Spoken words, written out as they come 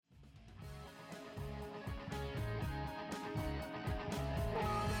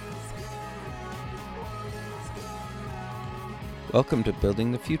Welcome to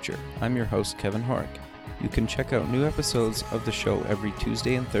Building the Future. I'm your host, Kevin Horick. You can check out new episodes of the show every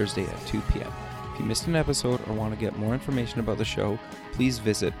Tuesday and Thursday at 2 p.m. If you missed an episode or want to get more information about the show, please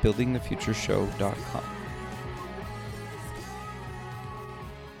visit buildingthefutureshow.com.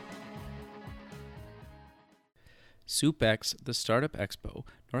 SoupX, the Startup Expo,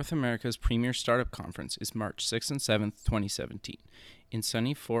 North America's premier startup conference, is March 6th and 7th, 2017, in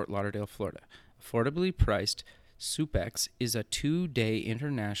sunny Fort Lauderdale, Florida. Affordably priced, SoupX is a 2-day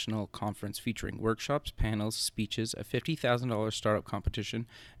international conference featuring workshops, panels, speeches, a $50,000 startup competition,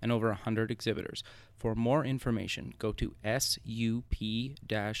 and over 100 exhibitors. For more information, go to sup-x.org.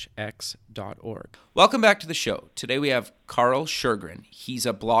 Welcome back to the show. Today we have Karl Sjogren. He's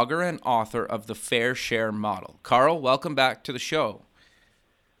a blogger and author of the Fair Share Model. Karl, welcome back to the show.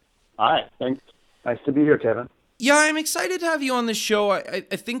 Hi, thanks. Nice to be here, Kevin. Yeah, I'm excited to have you on the show. I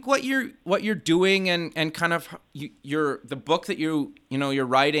think what you're doing and kind of the book that you're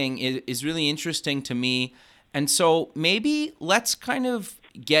writing is really interesting to me. And so maybe let's kind of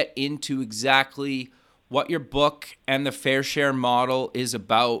get into exactly what your book and the Fair Share Model is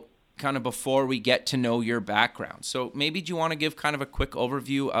about, kind of before we get to know your background. So maybe do you want to give kind of a quick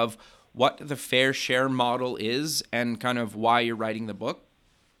overview of what the Fair Share Model is and kind of why you're writing the book?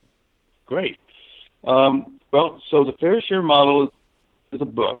 Great. So the Fair Share Model is a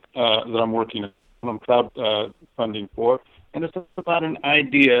book that I'm working on, I'm crowdfunding for, and it's about an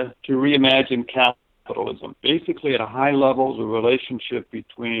idea to reimagine capitalism. Basically, at a high level, the relationship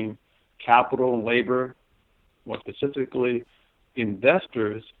between capital and labor, more specifically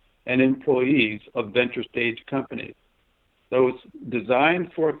investors and employees of venture stage companies. So it's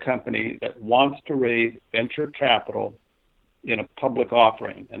designed for a company that wants to raise venture capital in a public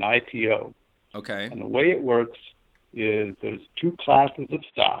offering, an IPO. Okay. And the way it works is there's two classes of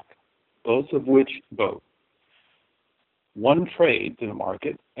stock, both of which vote. One trades in the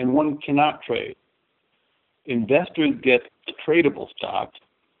market and one cannot trade. Investors get tradable stock.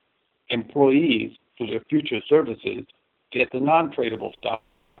 Employees, for their future services, get the non-tradable stock.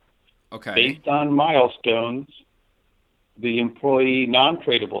 Okay. Based on milestones, the employee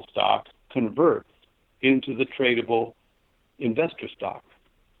non-tradable stock converts into the tradable investor stock.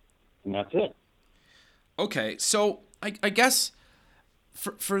 And that's it. Okay, so I guess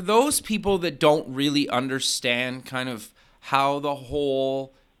for those people that don't really understand kind of how the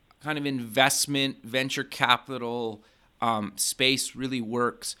whole kind of investment, venture capital space really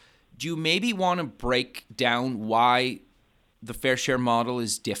works, do you maybe want to break down why the Fair Share Model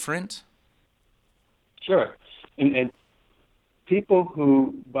is different? Sure. And people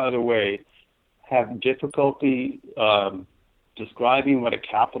who, by the way, have difficulty describing what a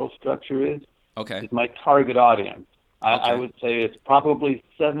capital structure is, okay, is my target audience. Okay. I would say it's probably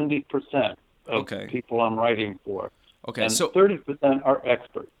 70% of Okay. people I'm writing for. Okay, And so 30% are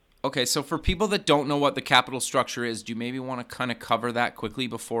experts. Okay, so for people that don't know what the capital structure is, do you maybe want to kind of cover that quickly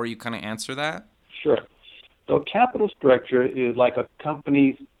before you kind of answer that? Sure. So capital structure is like a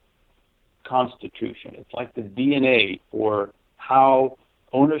company's constitution. It's like the DNA for how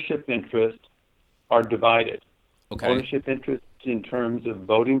ownership interests are divided. Okay. Ownership interests in terms of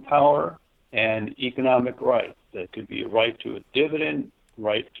voting power and economic rights. That could be a right to a dividend,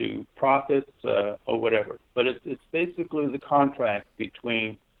 right to profits, or whatever. But it's basically the contract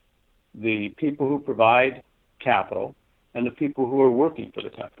between the people who provide capital and the people who are working for the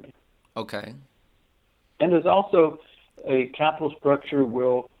company. Okay. And there's also a capital structure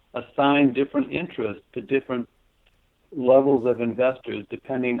will assign different interests to different levels of investors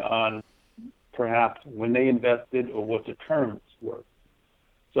depending on perhaps when they invested or what the terms were.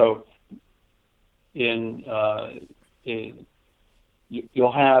 So you'll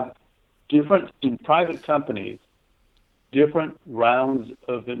have different, in private companies, different rounds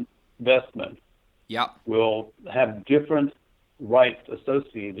of investment will have different rights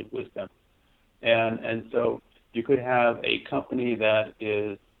associated with them. And so you could have a company that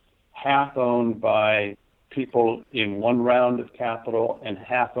is half owned by people in one round of capital and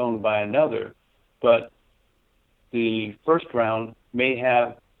half owned by another, but the first round may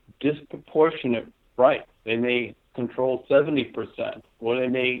have disproportionate rights. They may control 70%, or they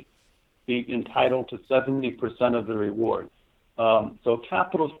may be entitled to 70% of the reward. So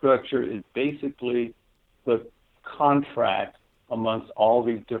capital structure is basically the contract amongst all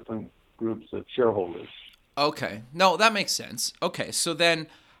these different groups of shareholders. Okay. No, that makes sense. Okay, so then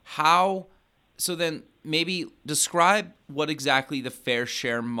maybe describe what exactly the Fair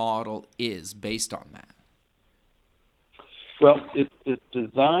Share Model is based on that. Well, it's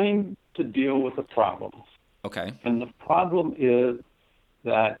designed to deal with a problem. Okay. And the problem is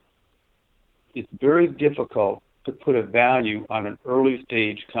that it's very difficult to put a value on an early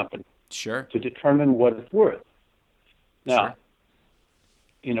stage company. Sure. To determine what it's worth. Now, sure.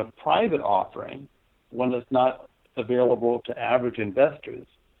 in a private offering, one that's not available to average investors,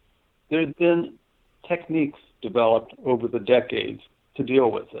 there's been techniques developed over the decades to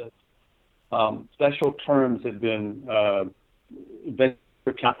deal with this. Special terms have been, venture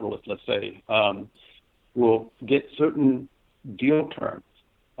capitalists, let's say, will get certain deal terms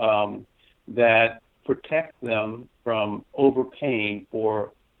that protect them from overpaying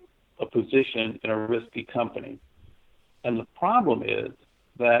for a position in a risky company. And the problem is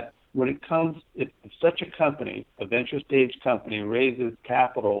that when it comes, if such a company, a venture stage company, raises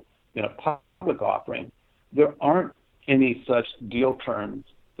capital in a public offering, there aren't any such deal terms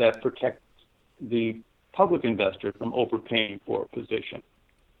that protect the public investor from overpaying for a position.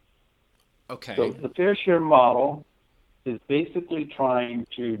 Okay. So the fair share model is basically trying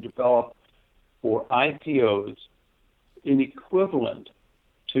to develop for IPOs an equivalent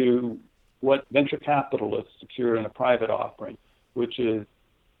to what venture capitalists secure in a private offering, which is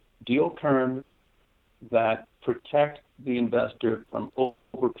deal terms that protect the investor from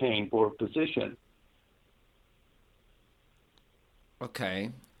overpaying for a position.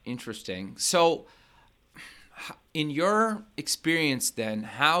 Okay, interesting. So in your experience then,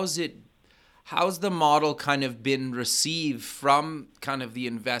 how's the model kind of been received from kind of the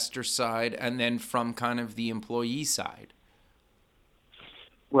investor side and then from kind of the employee side?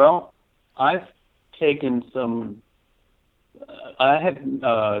 Well, I've taken some, I have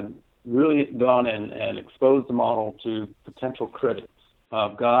really gone and exposed the model to potential critics.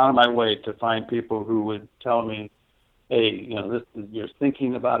 I've gone out of my way to find people who would tell me, hey, you're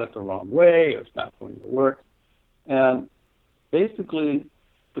thinking about it the wrong way, or it's not going to work. And basically,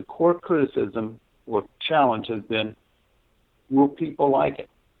 the core criticism or challenge has been, will people like it?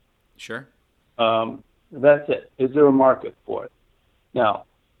 Sure. That's it. Is there a market for it? Now,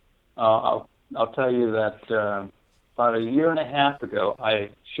 I'll tell you that about a year and a half ago, I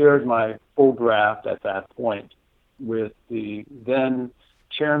shared my full draft at that point with the then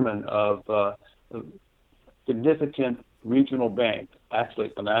chairman of a significant regional bank, actually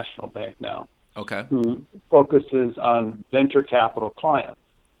it's a national bank now, okay, who focuses on venture capital clients.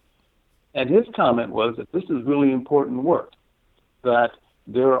 And his comment was that this is really important work, that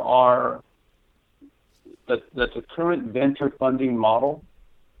there are, that the current venture funding model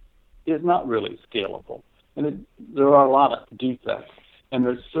is not really scalable. And there are a lot of defects. And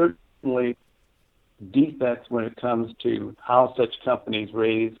there's certainly defects when it comes to how such companies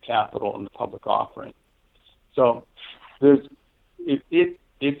raise capital in the public offering. So there's, if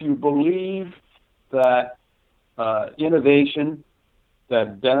you believe that innovation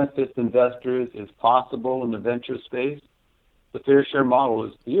that benefits investors is possible in the venture space, the fair share model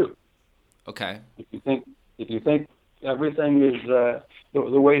is for you. Okay. If you think everything is the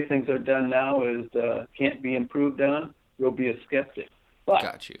way things are done now is can't be improved on, you'll be a skeptic. But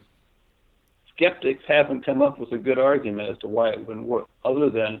got you. Skeptics haven't come up with a good argument as to why it wouldn't work, other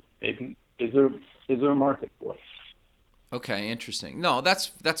than maybe is there a market for it? Okay, interesting. No,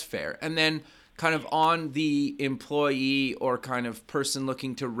 that's fair. And then kind of on the employee or kind of person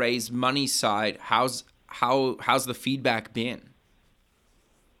looking to raise money side, how's the feedback been?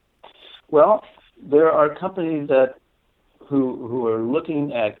 Well, there are companies who are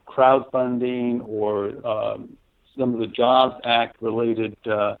looking at crowdfunding or some of the Jobs Act related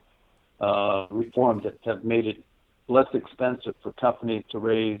reforms that have made it less expensive for companies to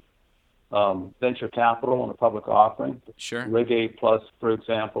raise venture capital in a public offering. Sure. Reg A Plus, for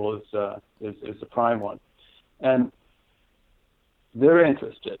example, is the prime one, and they're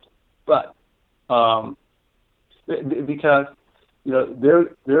interested, but because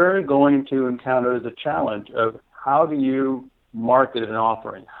they're going to encounter the challenge of how do you market an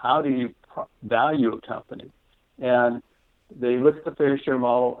offering, how do you value a company, and they look at the fair share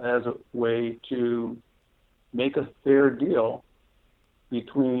model as a way to make a fair deal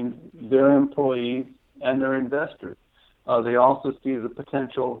between their employees and their investors. They also see the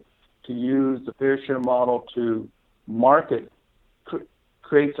potential to use the fair share model to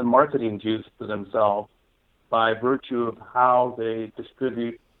create some marketing juice for themselves by virtue of how they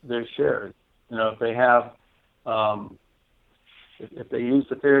distribute their shares. If they have, if they use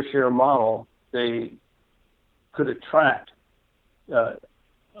the fair share model, they could attract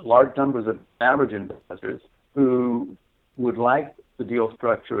large numbers of average investors who would like the deal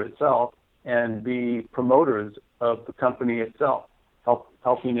structure itself and be promoters of the company itself,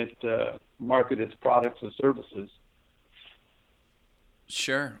 helping it market its products and services.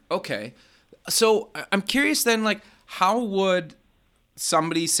 Sure. Okay. So I'm curious then, like, how would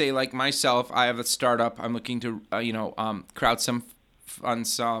somebody say like myself, I have a startup, I'm looking to crowd some fund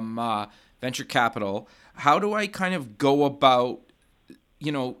some venture capital. How do I kind of go about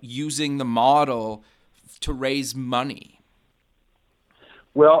using the model to raise money?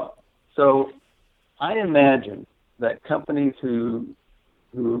 Well, so I imagine that companies who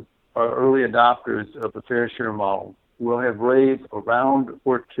are early adopters of the fair share model will have raised a round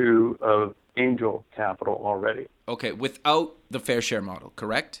or two of angel capital already. Okay, without the fair share model,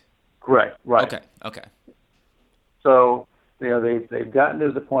 correct? Correct, right. Okay. So, they've gotten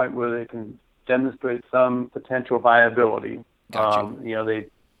to the point where they can demonstrate some potential viability. Got you.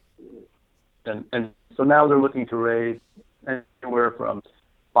 And so now they're looking to raise anywhere from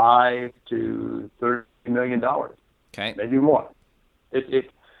 $5 to $30 million. Okay. Maybe more.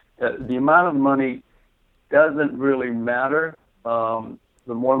 The amount of money doesn't really matter.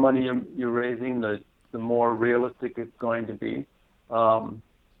 The more money you're raising, the more realistic it's going to be. But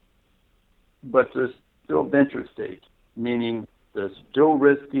there's still venture stage, meaning they're still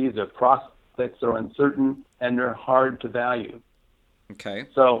risky, the prospects are uncertain, and they're hard to value. Okay.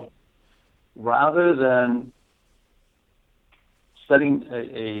 So rather than setting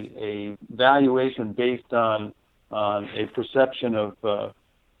a valuation based on a perception of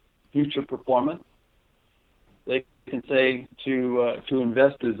future performance, they can say to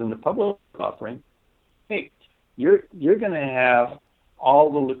investors in the public offering, hey, you're going to have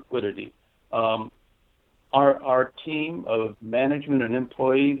all the liquidity. Our team of management and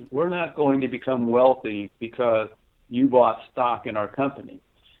employees, we're not going to become wealthy because you bought stock in our company.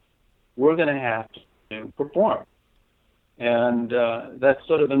 We're going to have to perform. And that's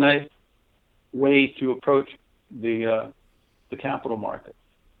sort of a nice way to approach the capital market.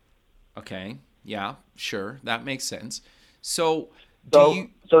 Okay. Yeah, sure. That makes sense. So the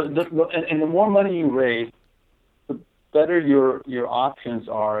more money you raise, the better your options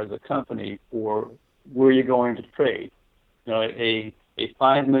are as a company for where you're going to trade. A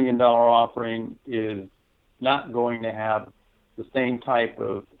 $5 million offering is not going to have the same type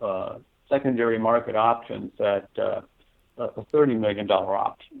of secondary market options that a $30 million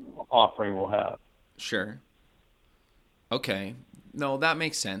offering will have. Sure. Okay. No, that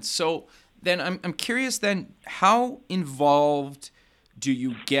makes sense. So then I'm curious then, how involved do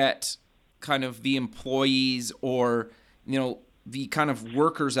you get kind of the employees or, the kind of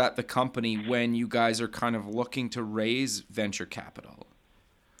workers at the company when you guys are kind of looking to raise venture capital?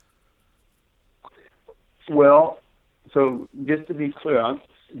 Well, so just to be clear,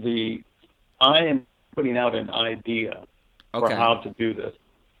 I am putting out an idea for how to do this.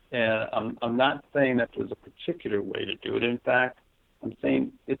 And I'm not saying that there's a particular way to do it. In fact, I'm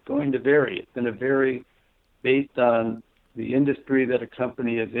saying it's going to vary. It's going to vary based on the industry that a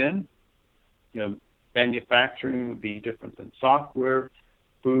company is in. Manufacturing would be different than software.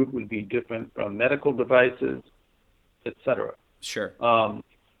 Food would be different from medical devices, etc. Sure.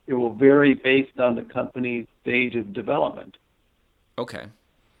 It will vary based on the company's stage of development. Okay.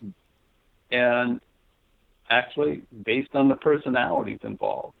 And actually based on the personalities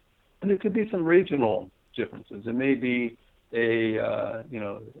involved. And there could be some regional differences. It may be a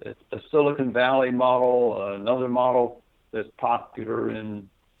Silicon Valley model, another model that's popular on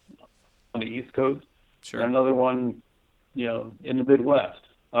the East Coast, sure, and another one, in the Midwest.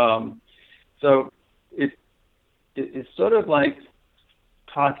 So it's sort of like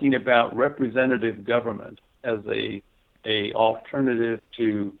talking about representative government as a alternative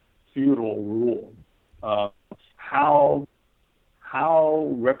to feudal rule. How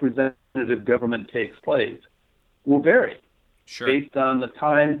representative government takes place will vary, sure, based on the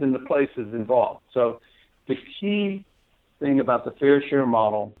times and the places involved. So the key thing about the fair share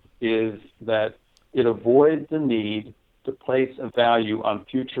model is that it avoids the need to place a value on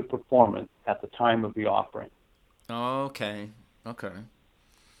future performance at the time of the offering. Okay.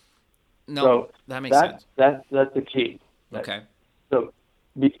 No, so that makes sense. That's the key. Okay. So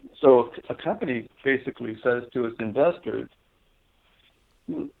a company basically says to its investors,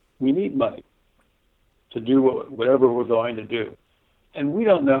 we need money to do whatever we're going to do. And we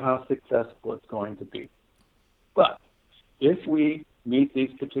don't know how successful it's going to be. But if we meet these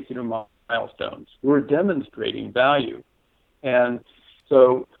particular milestones, we're demonstrating value. And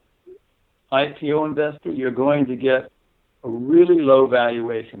so, IPO investor, you're going to get a really low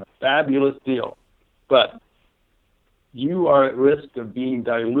valuation, a fabulous deal. But you are at risk of being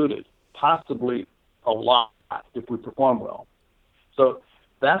diluted, possibly a lot, if we perform well. So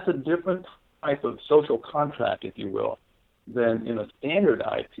that's a different type of social contract, if you will, than in a standard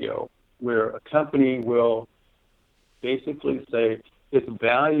IPO, where a company will basically say its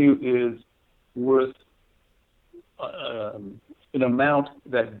value is worth an amount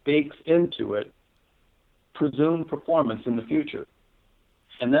that bakes into it presumed performance in the future.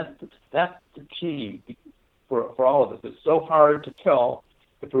 And that's the key for all of us. It's so hard to tell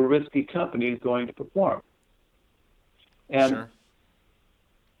if a risky company is going to perform. And sure.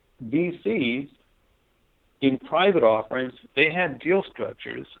 VCs in private offerings, they have deal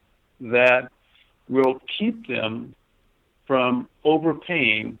structures that will keep them from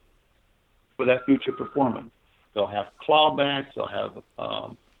overpaying for that future performance. They'll have clawbacks. They'll have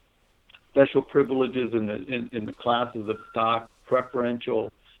special privileges in the classes of stock,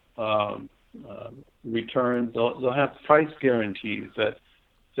 preferential returns. They'll have price guarantees that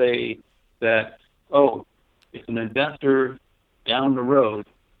say that, if an investor down the road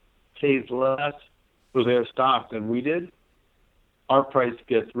pays less for their stock than we did, our price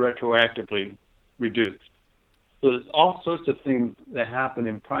gets retroactively reduced. So there's all sorts of things that happen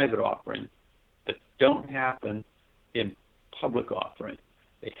in private offerings that don't happen in public offerings.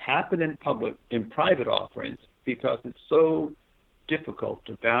 They happen in private offerings because it's so difficult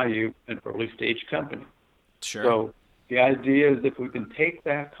to value an early stage company. Sure. So the idea is if we can take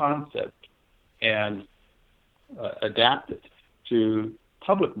that concept and adapt it to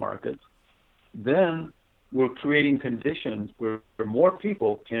public markets, then we're creating conditions where more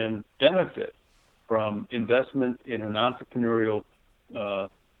people can benefit from investment in an entrepreneurial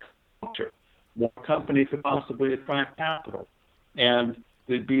culture. More companies could possibly attract capital. And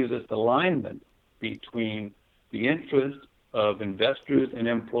there'd be this alignment between the interests of investors and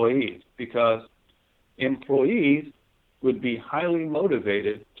employees, because employees would be highly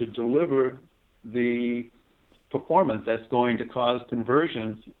motivated to deliver the performance that's going to cause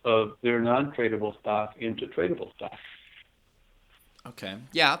conversions of their non-tradable stock into tradable stock. Okay.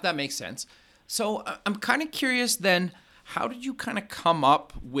 Yeah, that makes sense. So I'm kind of curious then, how did you kind of come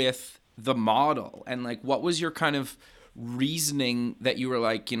up with the model? And like, what was your kind of reasoning that you were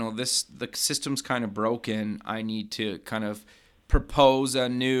like, the system's kind of broken. I need to kind of propose a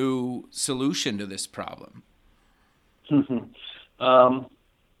new solution to this problem?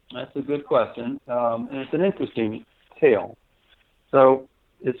 That's a good question. And it's an interesting tale. So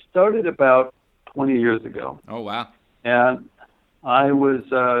it started about 20 years ago. Oh, wow. And I was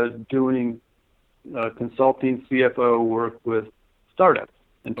doing consulting CFO work with startups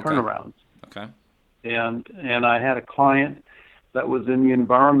and turnarounds. Okay. And I had a client that was in the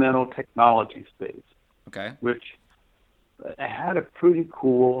environmental technology space. Okay. Which had a pretty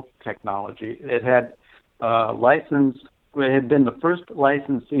cool technology. It had it had been the first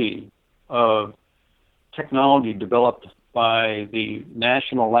licensee of technology developed by the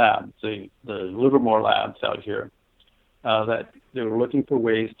national labs, the Livermore labs out here, that they were looking for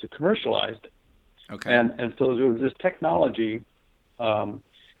ways to commercialize it. Okay. And so there was this technology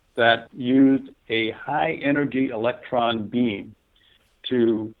that used a high-energy electron beam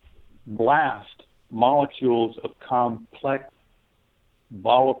to blast molecules of complex,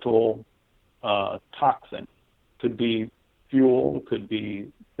 volatile toxin. Could be fuel, could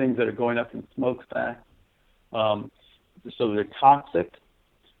be things that are going up in smokestacks. So they're toxic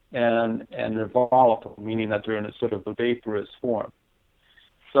and they're volatile, meaning that they're in a sort of a vaporous form.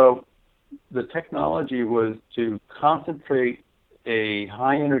 So the technology was to concentrate a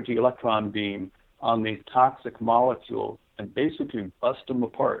high-energy electron beam on these toxic molecules and basically bust them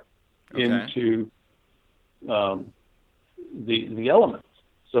apart into the elements.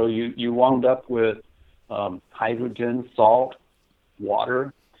 So you wound up with hydrogen, salt,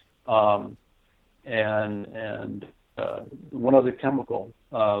 water, and one other chemical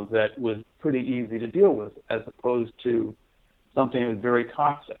that was pretty easy to deal with, as opposed to something that was very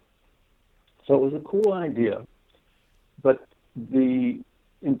toxic. So it was a cool idea, but the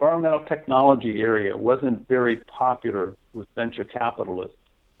environmental technology area wasn't very popular with venture capitalists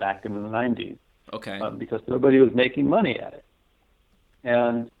back in the 90s. Okay. Because nobody was making money at it.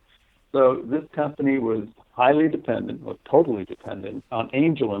 And so this company was highly dependent, or totally dependent, on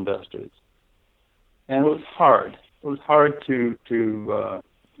angel investors. And it was hard. It was hard to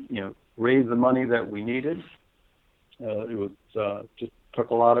raise the money that we needed. It was just took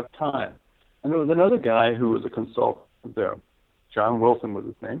a lot of time. And there was another guy who was a consultant there. John Wilson was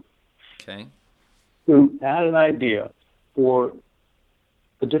his name. Okay. Who had an idea for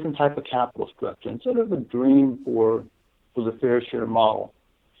a different type of capital structure, and sort of a dream for the fair share model.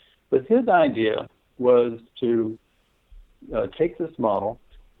 But his idea was to take this model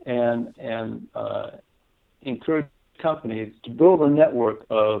and encourage companies to build a network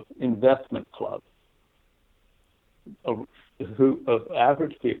of investment clubs of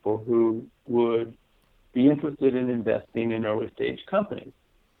average people who would be interested in investing in early stage companies.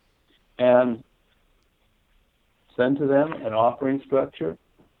 And send to them an offering structure,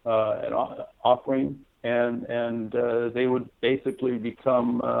 offering, and they would basically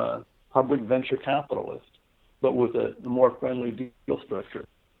become public venture capitalists, but with a more friendly deal structure.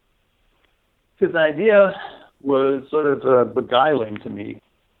 His idea was sort of beguiling to me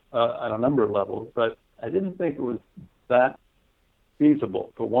on a number of levels, but I didn't think it was that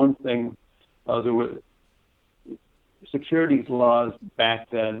feasible. For one thing, there were securities laws back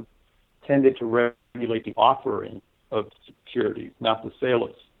then tended to regulate the offering of securities, not the sale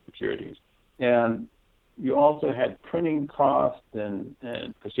of securities. And you also had printing costs, and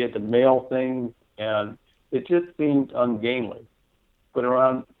because you had to mail things, and it just seemed ungainly. But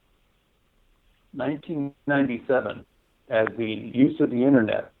around 1997, as the use of the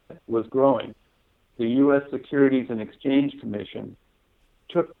internet was growing, the U.S. Securities and Exchange Commission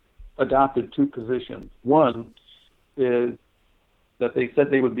adopted two positions. One is that they said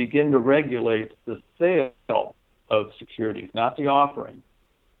they would begin to regulate the sale of securities, not the offering,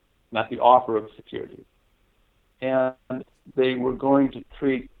 not the offer of securities. And they were going to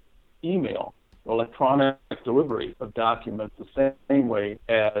treat email, electronic delivery of documents, the same way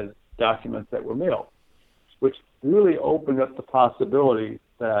as documents that were mailed, which really opened up the possibility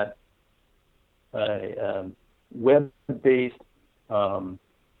that a web-based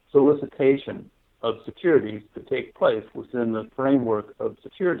solicitation of securities could take place within the framework of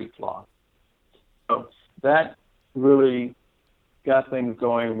securities law. So that really got things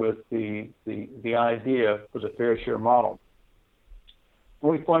going with the idea for the fair share model.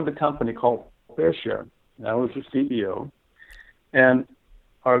 We formed a company called Fair Share, and I was the CEO, and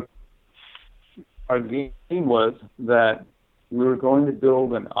our game was that we were going to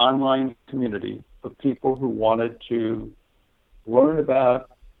build an online community of people who wanted to learn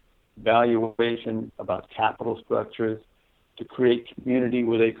about valuation, about capital structures, to create community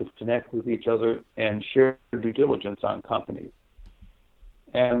where they could connect with each other and share due diligence on companies.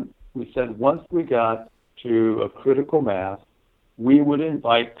 And we said once we got to a critical mass, we would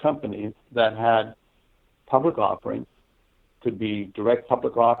invite companies that had public offerings, could be direct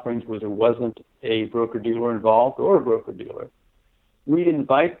public offerings where there wasn't a broker-dealer involved or a broker-dealer. We'd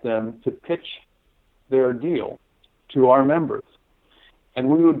invite them to pitch their deal to our members. And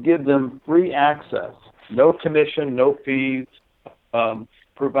we would give them free access, no commission, no fees,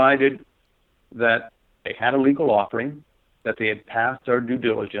 provided that they had a legal offering, that they had passed our due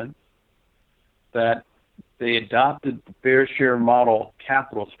diligence, that they adopted the fair share model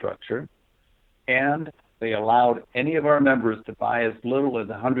capital structure, and they allowed any of our members to buy as little as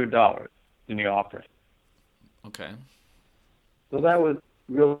 $100 in the offering. Okay. So that was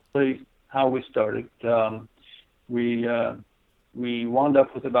really how we started. We wound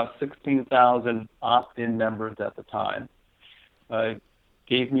up with about 16,000 opt-in members at the time.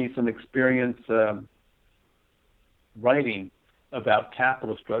 Gave me some experience writing about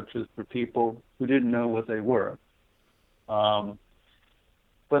capital structures for people who didn't know what they were.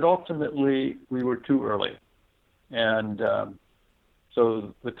 But ultimately, we were too early. And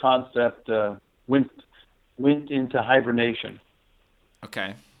so the concept went into hibernation.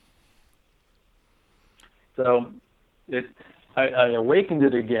 Okay. So I awakened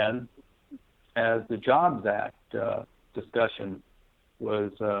it again as the Jobs Act discussion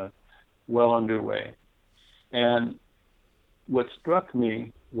was well underway. And what struck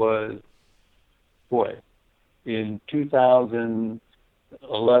me was, in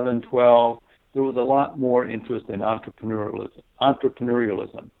 2011, 12, there was a lot more interest in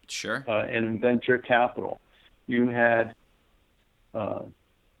entrepreneurialism, sure, and venture capital. You had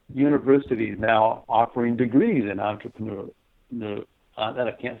universities now offering degrees in entrepreneurship.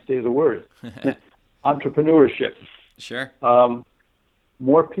 I can't say the word. Entrepreneurship. Sure.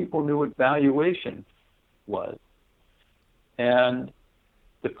 More people knew what valuation was. And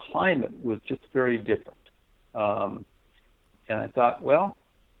the climate was just very different. And I thought, well,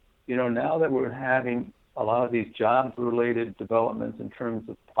 now that we're having a lot of these jobs-related developments in terms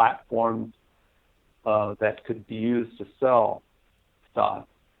of platforms that could be used to sell stock,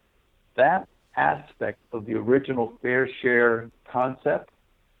 that aspect of the original fair share concept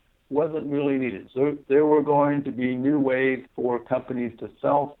wasn't really needed. So there were going to be new ways for companies to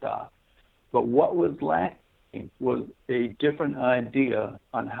sell stock. But what was lacking was a different idea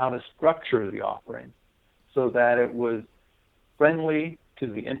on how to structure the offering so that it was friendly to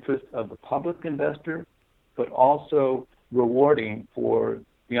the interest of the public investor, but also rewarding for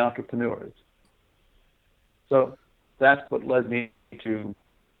the entrepreneurs. So that's what led me to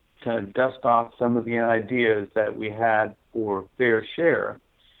kind of dust off some of the ideas that we had for fair share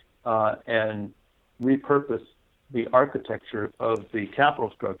and repurpose the architecture of the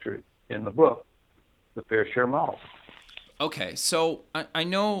capital structure in the book the fair share model. Okay, so I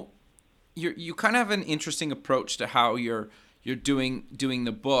know you kind of have an interesting approach to how you're doing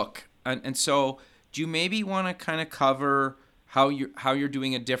the book, and so do you maybe want to kind of cover how you're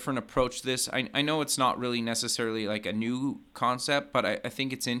doing a different approach to this? I know it's not really necessarily like a new concept, but I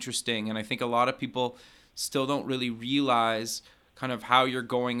think it's interesting, and I think a lot of people still don't really realize kind of how you're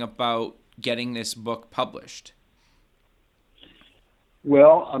going about getting this book published.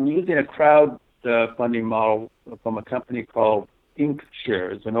 Well, I'm using a crowd funding model from a company called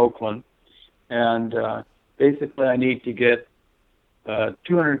Inkshares in Oakland, and basically I need to get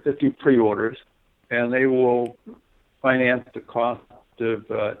 250 pre-orders, and they will finance the cost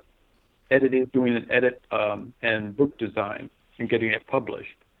of editing, doing an edit, and book design, and getting it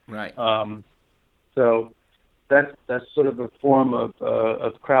published. Right. So that's sort of a form of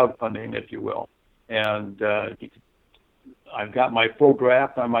crowdfunding, if you will. And I've got my full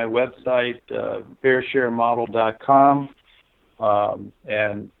draft on my website, fairsharemodel.com.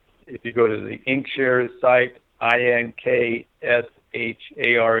 And if you go to the Inkshares site, INKSHARES,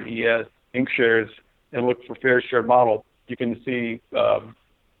 Inkshares, and look for Fair Share Model, you can see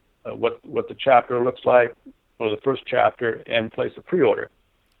what the chapter looks like, or the first chapter, and place a pre-order.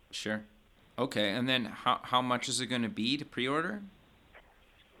 Sure. Okay, and then how much is it going to be to pre-order?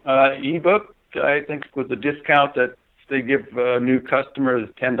 Ebook, I think, with the discount that they give new customers,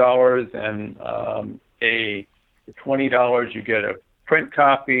 $10, and a $20 you get a print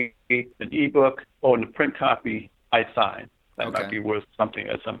copy, an ebook, and the print copy I sign. That might be worth something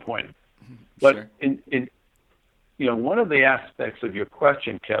at some point. But sure. in one of the aspects of your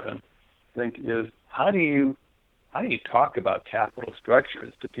question, Kevin, I think, is how do you talk about capital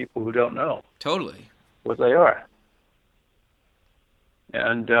structures to people who don't know? Totally. What they are.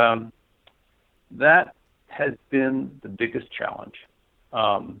 And that has been the biggest challenge,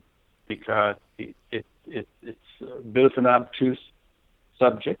 because it's a bit of an obtuse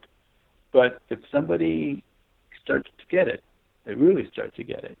subject, but if somebody starts to get it, they really start to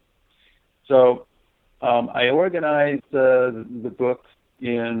get it. So I organize the book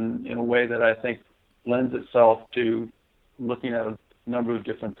in a way that I think lends itself to looking at a number of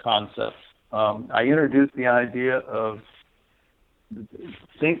different concepts. I introduce the idea of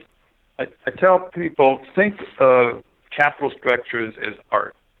I tell people, think of capital structures as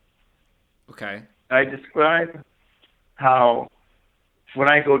art. Okay. I describe how when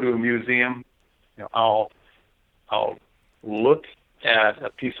I go to a museum, I'll look at a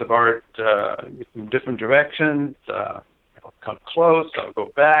piece of art in different directions. I'll come close. I'll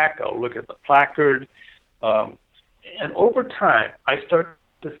go back. I'll look at the placard, and over time, I start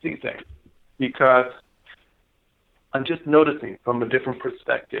to see things because I'm just noticing from a different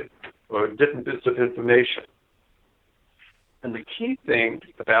perspective or different bits of information. And the key thing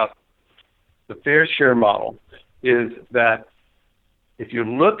about the fair share model is that if you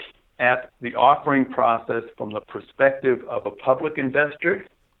look at the offering process from the perspective of a public investor,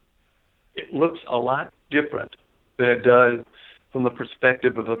 it looks a lot different than it does from the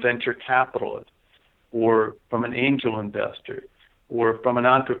perspective of a venture capitalist, or from an angel investor, or from an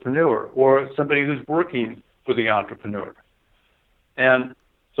entrepreneur, or somebody who's working for the entrepreneur. And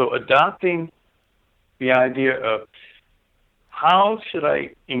so adopting the idea of how should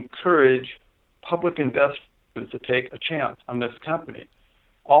I encourage public investors to take a chance on this company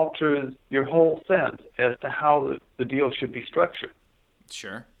alters your whole sense as to how the deal should be structured.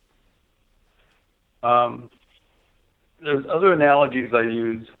 Sure. There's other analogies I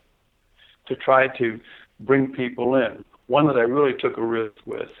use to try to bring people in. One that I really took a risk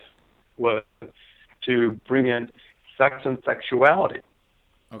with was to bring in sex and sexuality.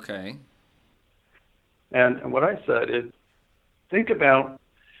 Okay. And what I said is, think about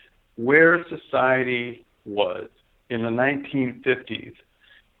where society was in the 1950s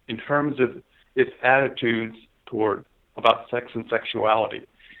in terms of its attitudes toward about sex and sexuality,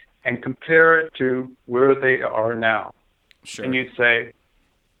 and compare it to where they are now. Sure. And you'd say,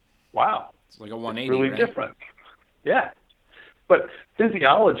 wow, it's like a 180, really right? different. Yeah. But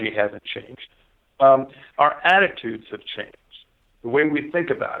physiology hasn't changed. Our attitudes have changed, the way we think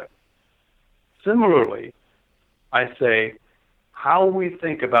about it. Similarly, I say how we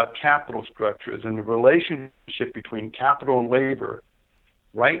think about capital structures and the relationship between capital and labor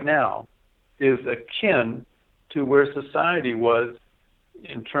right now is akin to where society was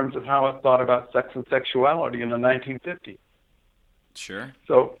in terms of how it thought about sex and sexuality in the 1950s. Sure.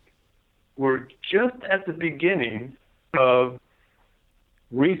 So we're just at the beginning of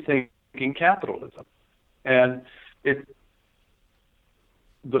rethinking capitalism. And it's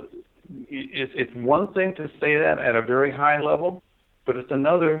one thing to say that at a very high level, but it's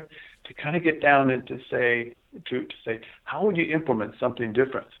another to kind of get down into say, how would you implement something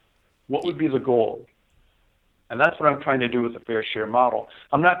different? What would be the goal? And that's what I'm trying to do with the fair share model.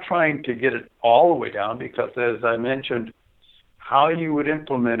 I'm not trying to get it all the way down because, as I mentioned, how you would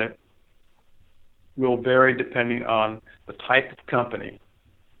implement it will vary depending on the type of company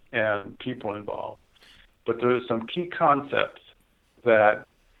and people involved. But there are some key concepts that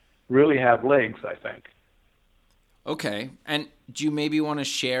really have legs, I think. Okay. And do you maybe want to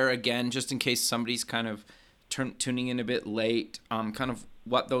share again, just in case somebody's kind of tuning in a bit late, kind of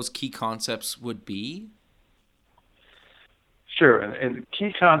what those key concepts would be? Sure. And the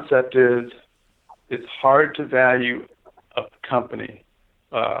key concept is it's hard to value a company,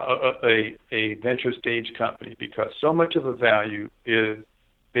 a venture stage company, because so much of the value is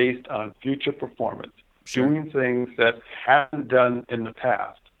based on future performance, Sure. doing things that haven't done in the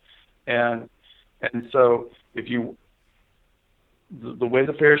past. And so if you, the way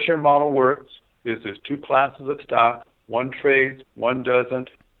the fair share model works is there's two classes of stock, one trades, one doesn't,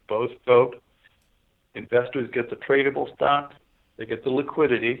 both vote. Investors get the tradable stock, they get the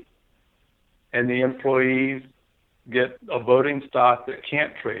liquidity, and the employees get a voting stock that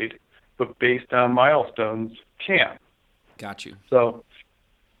can't trade, but based on milestones can. Got you. So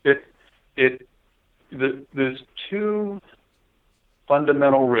there's two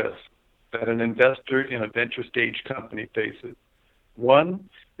fundamental risks that an investor in a venture stage company faces. One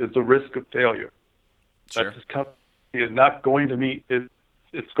is the risk of failure. Sure. That this company is not going to meet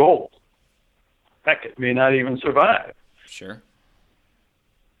its goals. Heck, it may not even survive. Sure.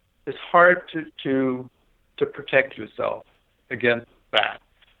 It's hard to protect yourself against that.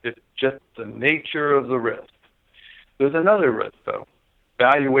 It's just the nature of the risk. There's another risk, though,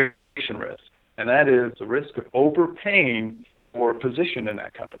 valuation risk, and that is the risk of overpaying for a position in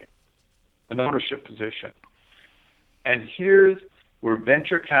that company, an ownership position. And here's where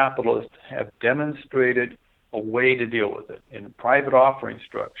venture capitalists have demonstrated a way to deal with it. In private offering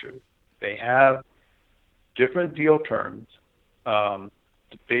structures, they have different deal terms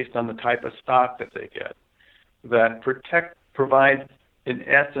based on the type of stock that they get that provide, in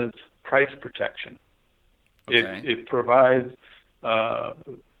essence, price protection. Okay. It provides a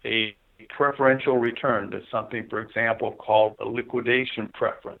preferential return to something, for example, called a liquidation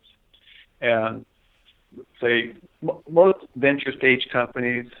preference. And say most venture stage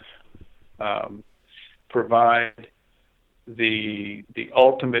companies provide the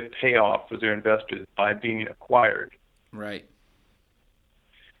ultimate payoff for their investors by being acquired. Right.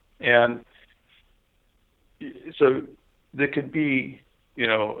 And so there could be,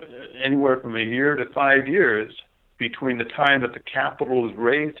 anywhere from a year to 5 years between the time that the capital is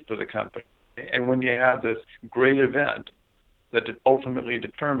raised for the company and when you have this great event that ultimately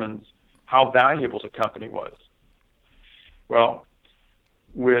determines how valuable the company was. Well,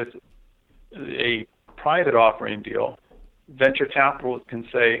 with a private offering deal, venture capitalists can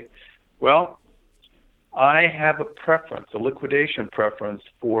say, well, I have a preference, a liquidation preference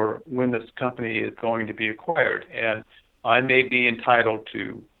for when this company is going to be acquired, and I may be entitled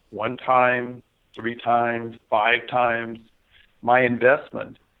to 1 time, 3 times, 5 times my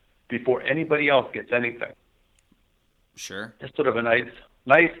investment before anybody else gets anything. Sure. It's sort of a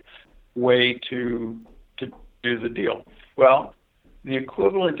nice way to do the deal. Well, the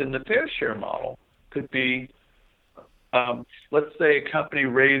equivalent in the fair share model could be, let's say a company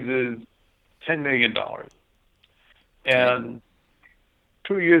raises $10 million, and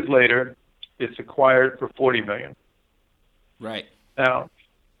 2 years later, it's acquired for $40 million. Right. Now,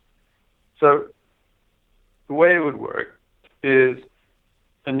 so the way it would work is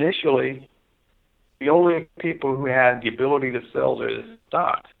initially, the only people who had the ability to sell their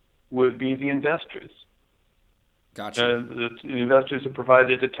stock would be the investors. Gotcha. The investors have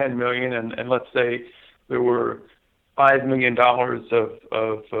provided the $10 million, and let's say there were $5 million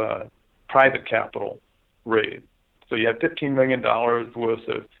of private capital raised. So you have $15 million worth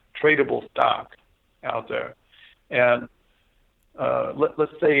of tradable stock out there. And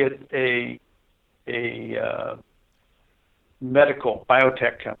let's say it's a medical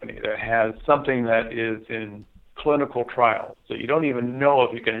biotech company that has something that is in clinical trials. So you don't even know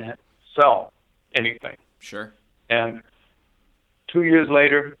if you can sell anything. Sure. And 2 years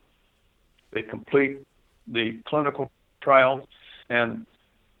later, they complete the clinical trials, and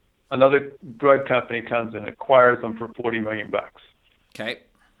another drug company comes and acquires them for $40 million. Okay.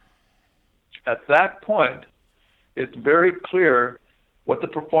 At that point, it's very clear what the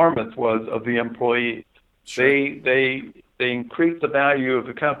performance was of the employees. Sure. They increased the value of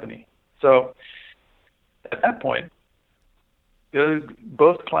the company. So at that point,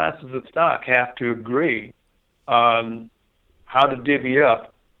 both classes of stock have to agree on how to divvy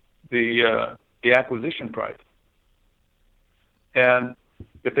up the acquisition price. And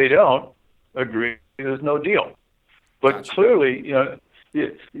if they don't agree, there's no deal. But Gotcha. Clearly,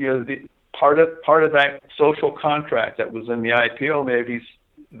 the part of that social contract that was in the IPO maybe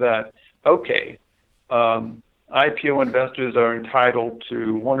that IPO investors are entitled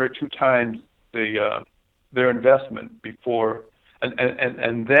to 1 or 2 times their investment before,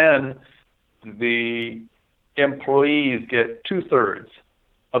 and then the employees get 2/3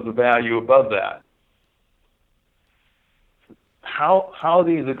 of the value above that. How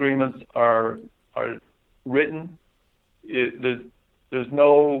these agreements are written, there's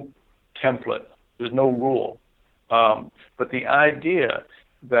no template, there's no rule, but the idea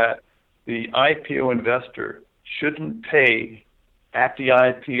that the IPO investor shouldn't pay at the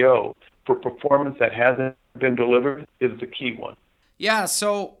IPO for performance that hasn't been delivered is the key one. Yeah,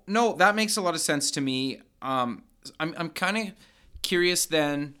 so no, that makes a lot of sense to me. I'm kind of curious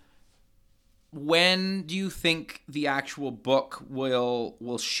then, when do you think the actual book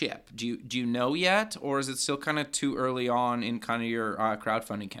will ship? Do you know yet, or is it still kind of too early on in kind of your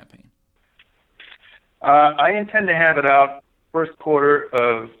crowdfunding campaign? I intend to have it out first quarter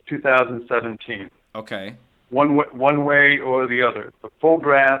of 2017. Okay. One way or the other. The full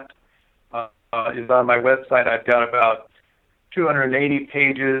draft is on my website. I've got about 280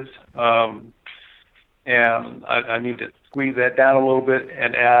 pages, and I need to squeeze that down a little bit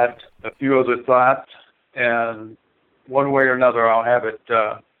and add a few other thoughts. And one way or another, I'll have it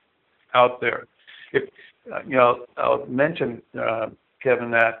out there. If I'll mention,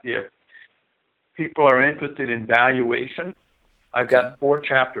 Kevin, that if people are interested in valuation, I've got 4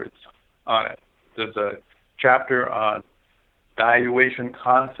 chapters on it. There's a chapter on valuation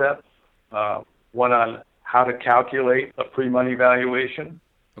concepts, one on how to calculate a pre-money valuation,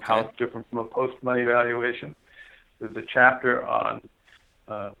 how it's different from a post-money valuation. There's a chapter on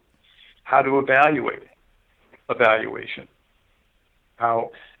how to evaluate a valuation,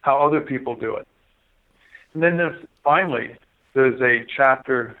 how other people do it. And then finally, there's a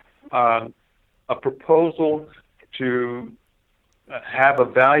chapter on a proposal to have a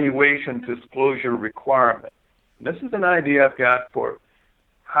valuation disclosure requirement. And this is an idea I've got for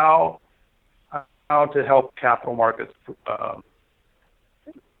how to help capital markets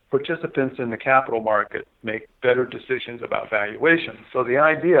participants in the capital market make better decisions about valuation. So the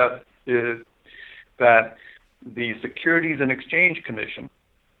idea is that the Securities and Exchange Commission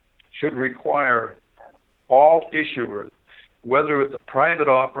should require all issuers, whether it's a private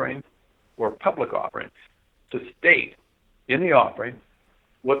offering or a public offering, to state in the offering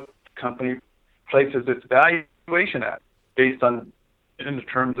what the company places its valuation at based on in the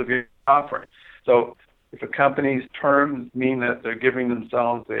terms of the offering. So if a company's terms mean that they're giving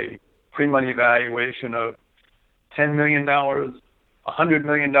themselves a pre-money valuation of $10 million, $100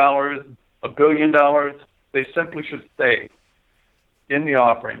 million, $1 billion, they simply should say in the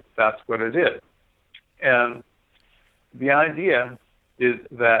offering that's what it is. And the idea is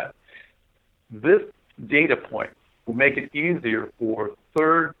that this data point will make it easier for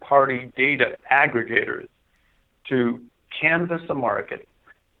third-party data aggregators to canvass the market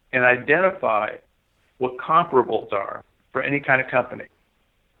and identify what comparables are for any kind of company.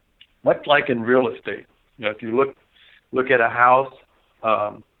 Much like in real estate, if you look at a house,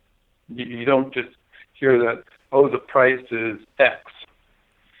 you don't just hear that, the price is X.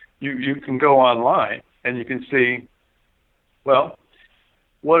 You can go online and you can see, well,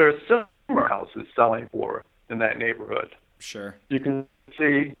 what are similar houses selling for in that neighborhood? Sure. You can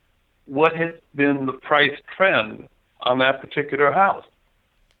see what has been the price trend on that particular house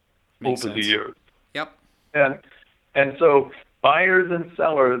over the years. Yep. And so buyers and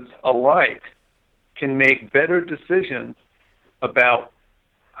sellers alike can make better decisions about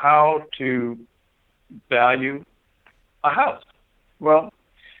how to value a house. Well,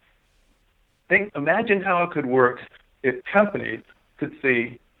 imagine how it could work if companies could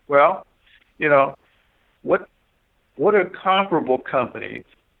see, well, what are comparable companies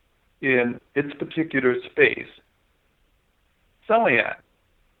in its particular space selling at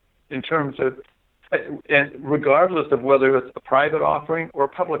in terms of, and regardless of whether it's a private offering or a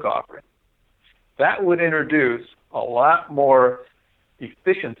public offering. That would introduce a lot more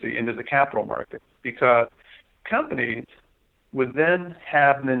efficiency into the capital market, because companies would then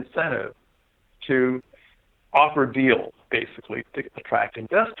have an incentive to offer deals, basically, to attract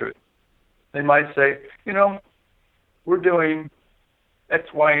investors. They might say, we're doing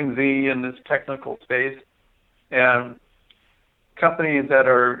X, Y, and Z in this technical space, and companies that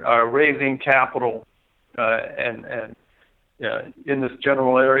are raising capital and in this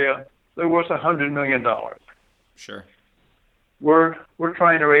general area, they're worth $100 million. Sure. we're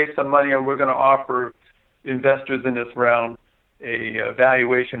trying to raise some money, and we're going to offer investors in this round a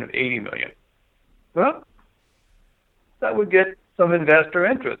valuation of $80 million. Well, that would get some investor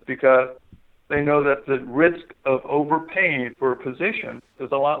interest because they know that the risk of overpaying for a position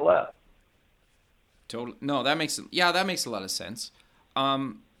is a lot less. Totally. No, that makes a lot of sense.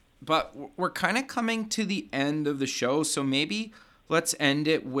 But we're kind of coming to the end of the show, so maybe let's end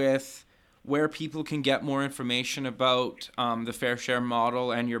it with where people can get more information about the Fair Share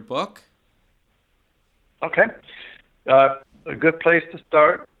model and your book. Okay. A good place to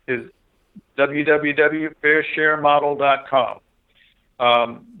start is www.fairsharemodel.com.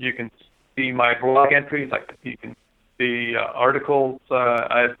 You can see my blog entries, like you can see articles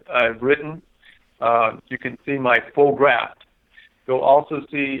I've written. You can see my full draft. You'll also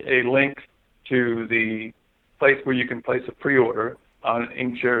see a link to the place where you can place a pre-order on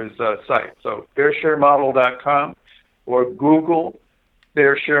Inkshare's site. So fairsharemodel.com or Google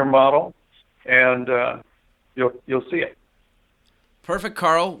Fair Share Model, and you'll see it. Perfect,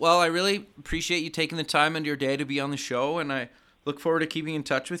 Karl. Well, I really appreciate you taking the time into your day to be on the show, and I look forward to keeping in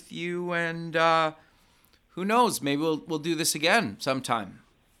touch with you. And who knows, maybe we'll do this again sometime.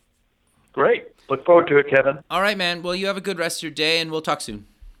 Great. Look forward to it, Kevin. All right, man. Well, you have a good rest of your day, and we'll talk soon.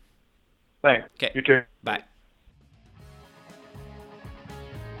 Thanks. Okay. You too. Bye.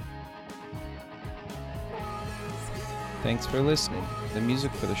 Thanks for listening. The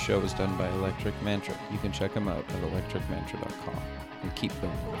music for the show is done by Electric Mantra. You can check them out at electricmantra.com and keep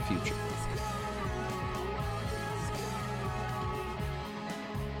building the future.